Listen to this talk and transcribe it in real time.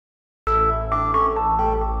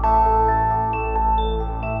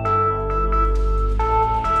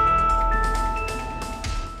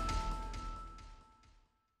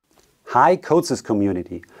Hi CODESYS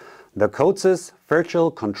community. The CODESYS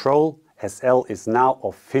Virtual Control SL is now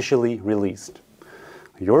officially released.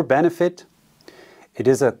 Your benefit? It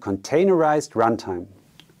is a containerized runtime.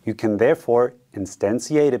 You can therefore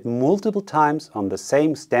instantiate it multiple times on the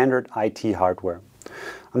same standard IT hardware.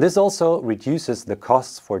 And this also reduces the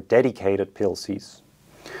costs for dedicated PLCs.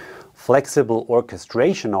 Flexible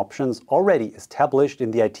orchestration options already established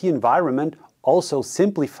in the IT environment also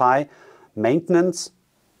simplify maintenance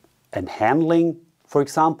and handling, for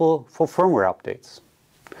example, for firmware updates.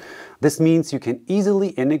 This means you can easily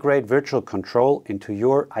integrate virtual control into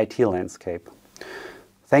your IT landscape.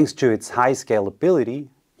 Thanks to its high scalability,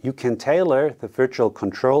 you can tailor the virtual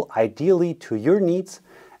control ideally to your needs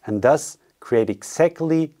and thus create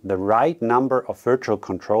exactly the right number of virtual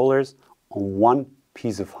controllers on one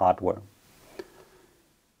piece of hardware.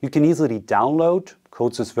 You can easily download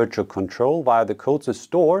CODESYS Virtual Control via the CODESYS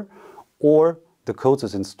Store or the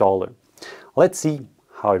CODESYS installer. Let's see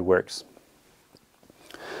how it works.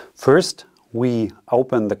 First, we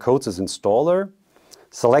open the CODESYS installer,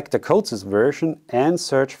 select the CODESYS version and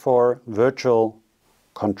search for Virtual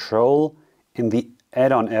Control in the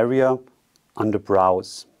add-on area under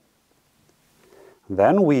Browse.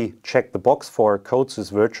 Then we check the box for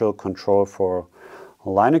CODESYS Virtual Control for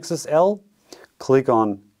Linux SL, click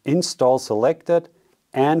on Install Selected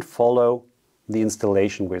and follow the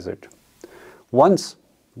installation wizard. Once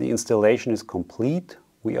the installation is complete,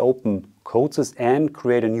 we open CODESYS and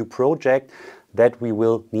create a new project that we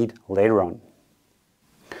will need later on.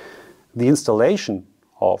 The installation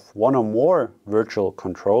of one or more virtual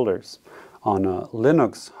controllers on a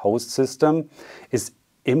Linux host system is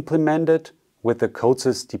implemented with the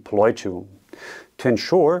CODESYS deploy tool. To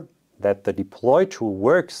ensure that the deploy tool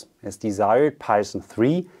works as desired, Python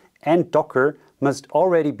 3 and Docker must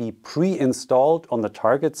already be pre-installed on the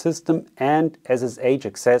target system and SSH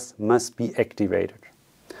access must be activated.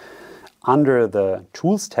 Under the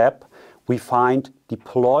Tools tab, we find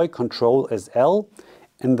Deploy Control SL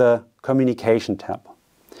in the Communication tab.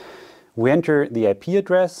 We enter the IP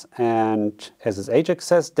address and SSH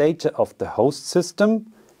access data of the host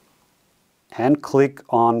system and click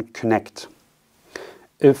on Connect.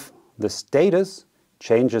 If the status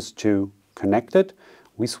changes to Connected,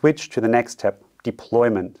 we switch to the next tab,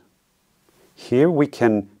 Deployment. Here we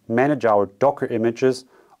can manage our Docker images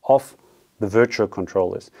of the virtual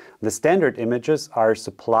controllers. The standard images are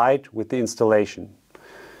supplied with the installation.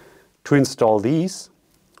 To install these,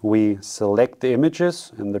 we select the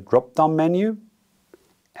images in the drop-down menu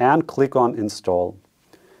and click on Install.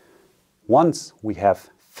 Once we have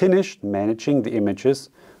finished managing the images,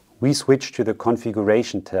 we switch to the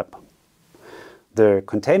Configuration tab. The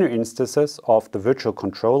container instances of the virtual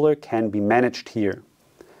controller can be managed here.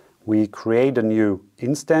 We create a new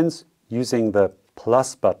instance using the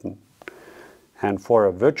plus button. And for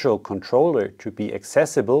a virtual controller to be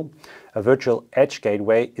accessible, a virtual edge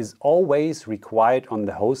gateway is always required on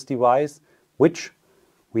the host device, which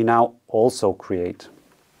we now also create.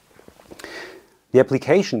 The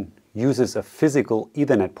application uses a physical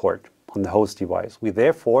Ethernet port on the host device. We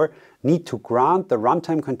therefore need to grant the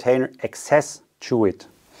runtime container access to it.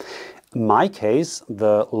 In my case,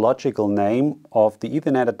 the logical name of the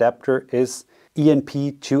Ethernet adapter is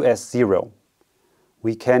ENP2S0.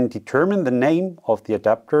 We can determine the name of the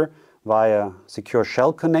adapter via secure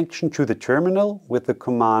shell connection to the terminal with the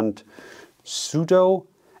command sudo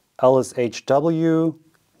lshw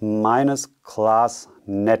 -class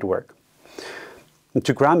network. And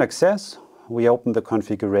to grant access, we open the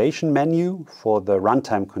configuration menu for the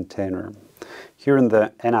runtime container. Here in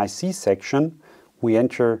the NIC section, we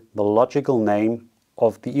enter the logical name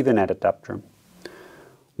of the Ethernet adapter.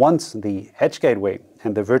 Once the edge gateway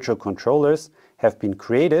and the virtual controllers have been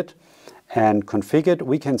created and configured,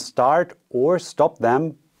 we can start or stop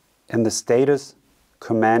them in the Status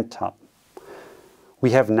Command tab.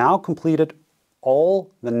 We have now completed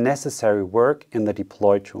all the necessary work in the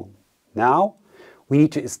deploy tool. Now we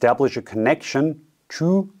need to establish a connection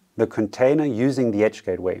to the container using the edge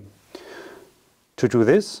gateway. To do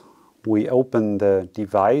this, we open the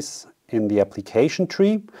device in the application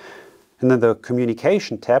tree, and in the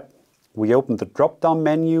Communication tab, we open the drop-down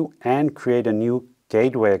menu and create a new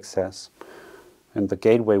gateway access. In the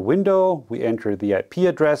gateway window, we enter the IP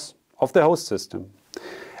address of the host system.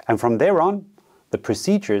 And from there on, the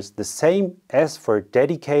procedure is the same as for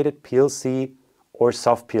dedicated PLC or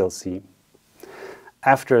soft PLC.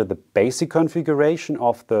 After the basic configuration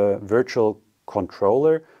of the virtual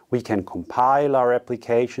controller, we can compile our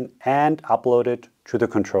application and upload it to the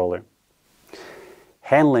controller.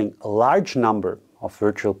 Handling a large number of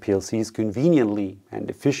virtual PLCs conveniently and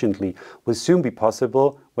efficiently will soon be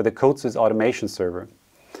possible with a CODESYS automation server.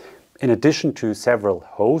 In addition to several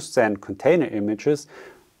hosts and container images,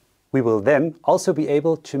 we will then also be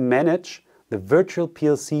able to manage the virtual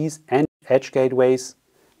PLCs and edge gateways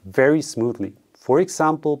very smoothly, for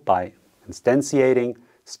example by instantiating,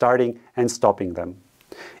 starting and stopping them,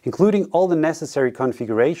 including all the necessary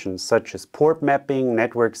configurations such as port mapping,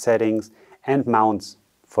 network settings and mounts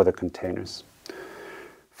for the containers.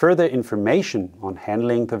 Further information on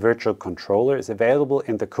handling the virtual controller is available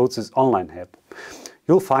in the CODESYS online help.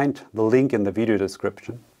 You'll find the link in the video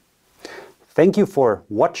description. Thank you for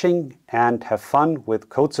watching and have fun with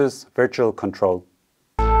CODESYS Virtual Control.